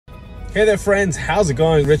Hey there, friends. How's it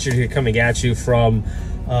going? Richard here, coming at you from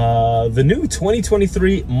the new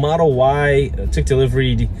 2023 Model Y. Took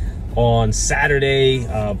delivery on Saturday,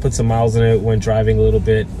 put some miles in it, went driving a little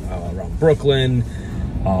bit around Brooklyn,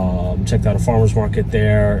 checked out a farmer's market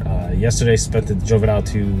there. Yesterday drove it out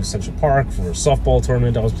to Central Park for a softball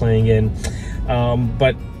tournament I was playing in.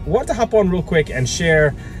 But wanted to hop on real quick and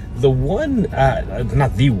share the one,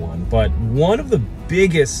 not the one, but one of the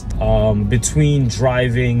biggest between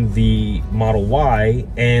driving the Model Y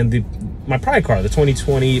and my prior car, the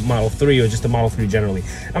 2020 Model 3, or just the Model 3 generally.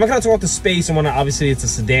 I'm not gonna talk about the space and whatnot. Obviously it's a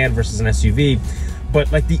sedan versus an SUV,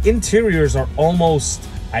 but like the interiors are almost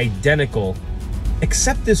identical,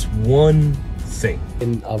 except this one thing.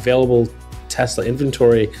 Available Tesla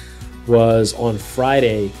inventory was on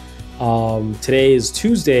Friday. Today is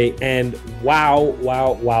Tuesday, and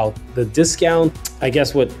wow, the discount, I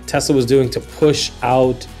guess what Tesla was doing to push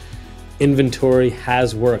out inventory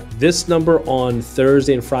has worked. This number on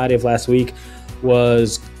Thursday and Friday of last week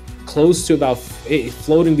was close to about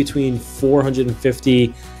floating between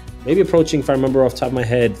 450, maybe approaching, if I remember off the top of my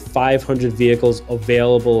head, 500 vehicles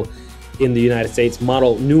available in the United States,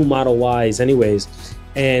 new Model Ys anyways.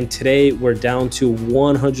 And today we're down to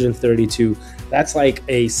 132. That's like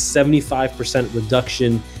a 75%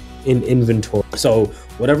 reduction in inventory. So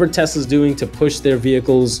whatever Tesla's doing to push their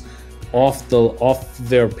vehicles off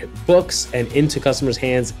their books and into customers'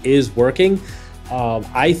 hands is working.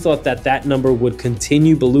 I thought that number would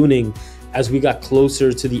continue ballooning as we got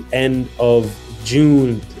closer to the end of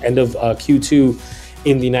June, end of Q2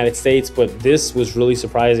 in the United States, but this was really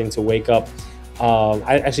surprising to wake up.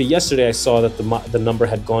 Actually, yesterday I saw that the number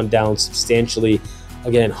had gone down substantially.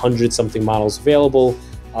 Again, 100-something models available.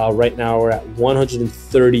 Right now we're at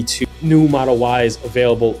 132 new Model Ys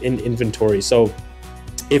available in inventory. So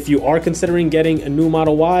if you are considering getting a new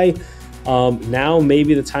Model Y, now may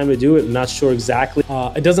be the time to do it. I'm not sure exactly.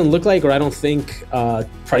 It doesn't look like, or I don't think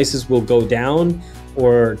prices will go down,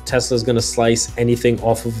 or Tesla's gonna slice anything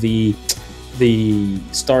off of the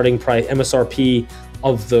starting price, MSRP,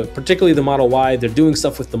 of particularly the Model Y. They're doing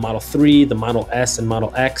stuff with the Model 3, the Model S, and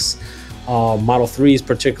Model X. Model 3s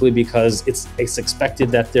particularly because it's expected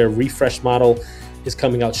that their refresh model is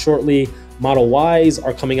coming out shortly. Model Ys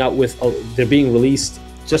are coming out with, they're being released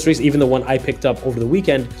just recently. Even the one I picked up over the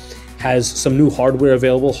weekend has some new hardware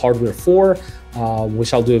available, Hardware 4,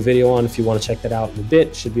 which I'll do a video on if you want to check that out in a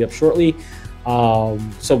bit. Should be up shortly.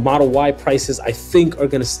 So Model Y prices, I think, are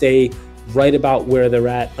going to stay right about where they're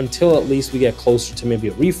at until at least we get closer to maybe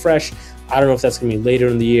a refresh. I don't know if that's going to be later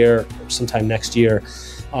in the year or sometime next year.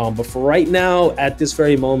 But for right now, at this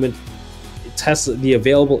very moment, the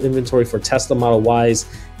available inventory for Tesla Model Ys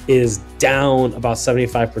is down about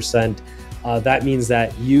 75%. That means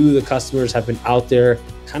that you, the customers, have been out there,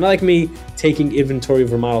 kind of like me, taking inventory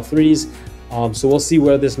of Model 3s. So we'll see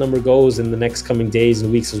where this number goes in the next coming days and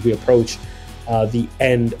weeks as we approach the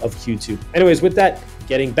end of Q2. Anyways, with that,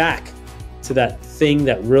 getting back to that thing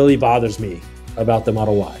that really bothers me about the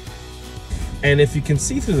Model Y. And if you can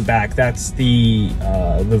see through the back, that's the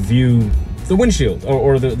view, the windshield,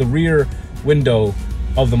 or the rear window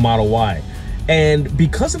of the Model Y. And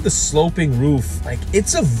because of the sloping roof, like,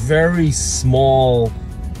 it's a very small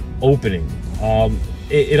opening.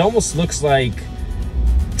 It almost looks like,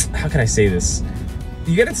 how can I say this?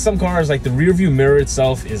 You get in some cars, like the rear view mirror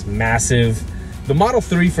itself is massive. The Model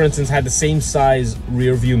 3, for instance, had the same size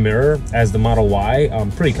rear view mirror as the Model Y.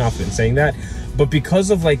 I'm pretty confident in saying that. But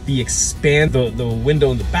because of like the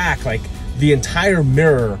window in the back, like the entire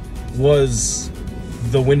mirror was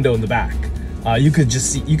the window in the back. You could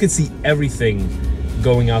see everything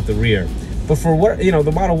going out the rear. But for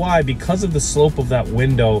the Model Y, because of the slope of that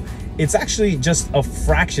window, it's actually just a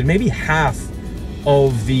fraction, maybe half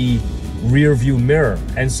of the rear view mirror.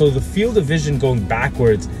 And so the field of vision going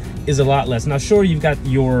backwards is a lot less. Now, sure, you've got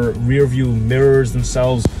your rear view mirrors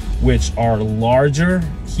themselves, which are larger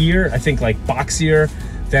here, I think like boxier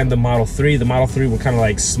than the Model 3. The Model 3 were kind of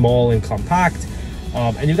like small and compact.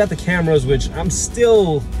 And you've got the cameras, which I'm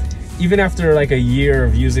still, even after like a year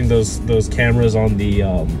of using those cameras on the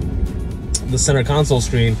center console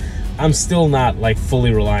screen, I'm still not like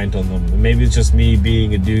fully reliant on them. Maybe it's just me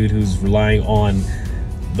being a dude who's relying on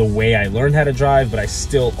the way I learned how to drive, but I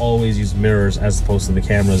still always use mirrors as opposed to the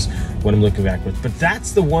cameras when I'm looking backwards. But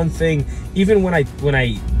that's the one thing, even when I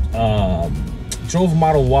drove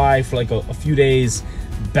Model Y for like a few days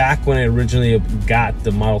back when I originally got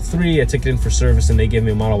the Model 3, I took it in for service and they gave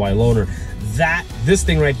me a Model Y loaner. This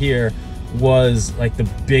thing right here was like the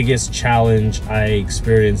biggest challenge I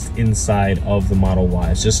experienced inside of the Model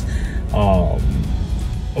Y. It's just a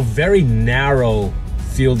very narrow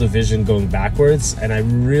field of vision going backwards, and I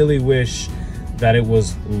really wish that it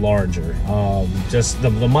was larger. Just the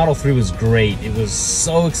Model 3 was great. It was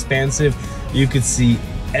so expansive. You could see,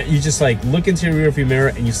 you just like look into your rear view mirror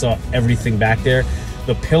and you saw everything back there.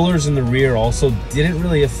 The pillars in the rear also didn't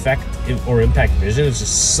really affect or impact vision. It's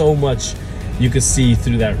just so much you could see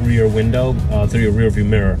through that rear window, through your rear view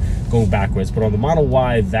mirror going backwards. But on the Model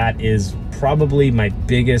Y, that is probably my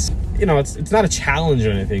biggest, you know, it's not a challenge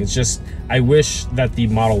or anything. It's just, I wish that the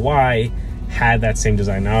Model Y had that same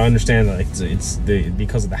design. Now I understand that it's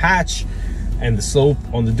because of the hatch and the slope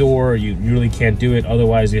on the door, you really can't do it.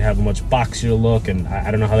 Otherwise you have a much boxier look, and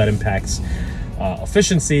I don't know how that impacts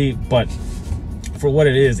efficiency, but for what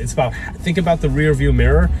it is, it's about, think about the rear view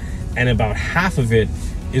mirror, and about half of it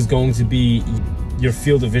is going to be your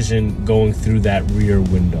field of vision going through that rear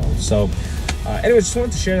window. So anyway, just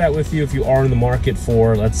wanted to share that with you if you are in the market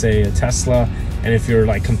for, let's say, a Tesla, and if you're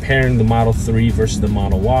like comparing the Model 3 versus the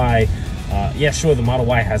Model Y. Yeah, sure, the Model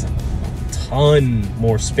Y has a ton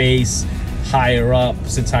more space, higher up,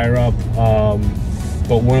 sits higher up.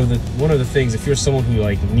 But one of the things, if you're someone who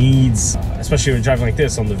like needs, especially if you're driving like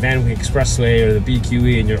this on the Van Wyck Expressway or the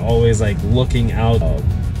BQE, and you're always like looking out,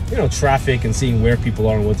 you know, traffic and seeing where people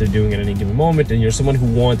are and what they're doing at any given moment, and you're someone who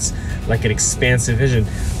wants like an expansive vision,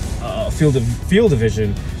 field of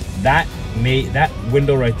vision, that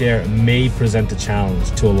window right there may present a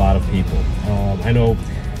challenge to a lot of people. I know,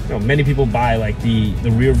 you know, many people buy like the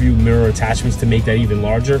rear view mirror attachments to make that even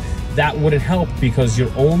larger. That wouldn't help because you're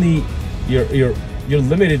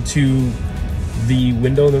limited to the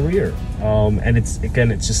window in the rear, and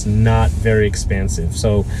it's just not very expansive.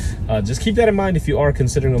 So just keep that in mind if you are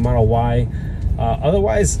considering a Model Y.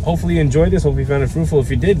 Otherwise, hopefully you enjoyed this. Hopefully you found it fruitful. If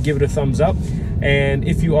you did, give it a thumbs up. And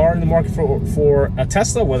if you are in the market for a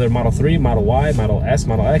Tesla, whether Model 3, Model Y, Model S,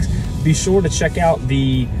 Model X, be sure to check out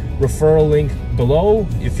the referral link below.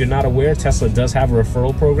 If you're not aware, Tesla does have a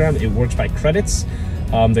referral program. It works by credits.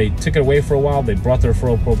 They took it away for a while. They brought the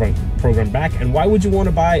referral program back. And why would you want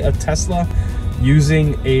to buy a Tesla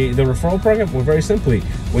using the referral program? Well, very simply,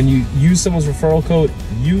 when you use someone's referral code,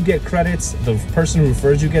 you get credits. The person who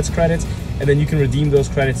refers you gets credits, and then you can redeem those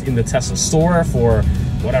credits in the Tesla store for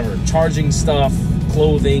whatever, charging stuff,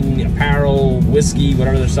 clothing, apparel, whiskey,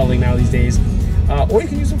 whatever they're selling now these days. Or you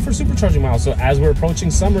can use them for supercharging miles. So as we're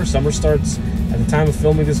approaching summer starts at the time of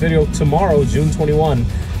filming this video tomorrow, June 21.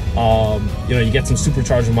 You know, you get some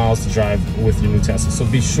supercharger miles to drive with your new Tesla. So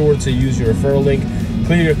be sure to use your referral link,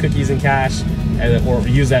 clear your cookies and cache, or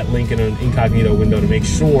use that link in an incognito window to make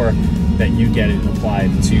sure that you get it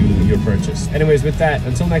applied to your purchase. Anyways, with that,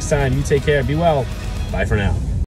 until next time, you take care, be well, bye for now.